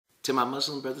To my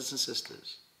Muslim brothers and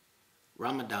sisters,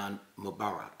 Ramadan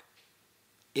Mubarak.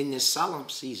 In this solemn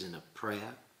season of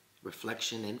prayer,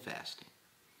 reflection, and fasting,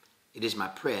 it is my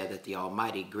prayer that the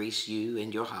Almighty grace you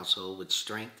and your household with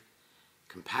strength,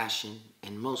 compassion,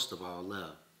 and most of all,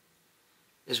 love.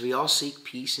 As we all seek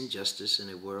peace and justice in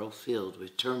a world filled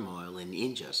with turmoil and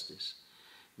injustice,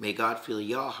 may God fill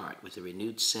your heart with a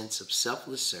renewed sense of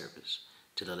selfless service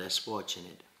to the less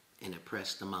fortunate and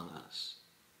oppressed among us.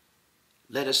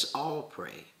 Let us all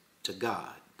pray to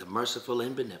God, the merciful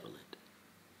and benevolent,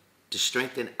 to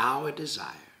strengthen our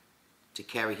desire to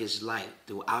carry his light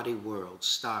throughout a world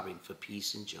starving for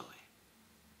peace and joy.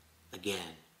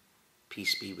 Again,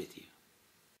 peace be with you.